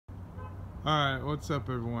Alright, what's up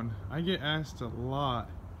everyone? I get asked a lot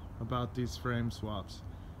about these frame swaps.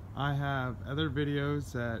 I have other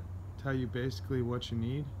videos that tell you basically what you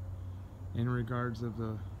need in regards of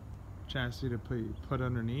the chassis to put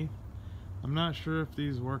underneath. I'm not sure if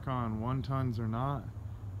these work on 1 tons or not.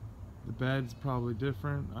 The bed's probably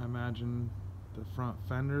different. I imagine the front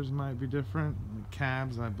fenders might be different. The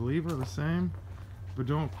cabs I believe are the same, but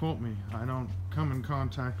don't quote me. I don't come in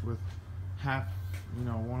contact with half,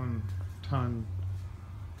 1 ton.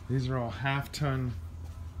 These are all half-ton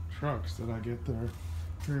trucks that I get there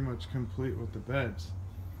pretty much complete with the beds.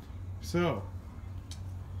 So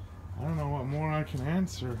I don't know what more I can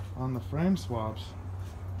answer on the frame swaps.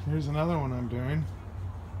 Here's another one I'm doing.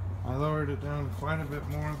 I lowered it down quite a bit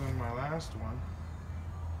more than my last one.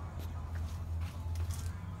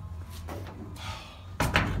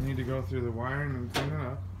 I need to go through the wiring and clean it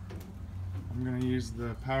up. I'm going to use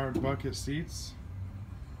the powered bucket seats.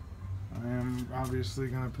 I am obviously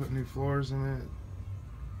going to put new floors in it,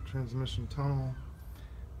 transmission tunnel,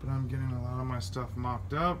 but I'm getting a lot of my stuff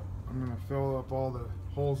mocked up. I'm going to fill up all the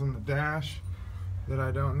holes in the dash that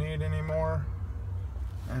I don't need anymore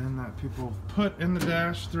and that people put in the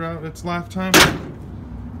dash throughout its lifetime.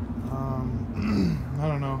 I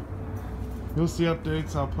don't know. You'll see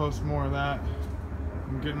updates. I'll post more of that.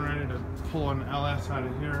 I'm getting ready to pull an LS out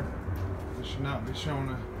of here. I should not be showing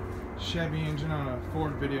a Chevy engine on a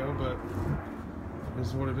Ford video, but it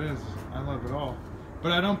is what it is. I love it all.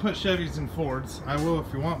 But I don't put Chevys in Fords. I will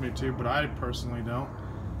if you want me to, but I personally don't.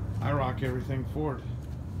 I rock everything Ford.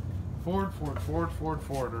 Ford, Ford, Ford, Ford,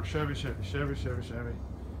 Ford, or Chevy, Chevy, Chevy, Chevy, Chevy.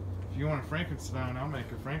 If you want a Frankenstein, I'll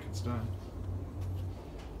make a Frankenstein.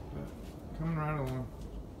 But coming right along.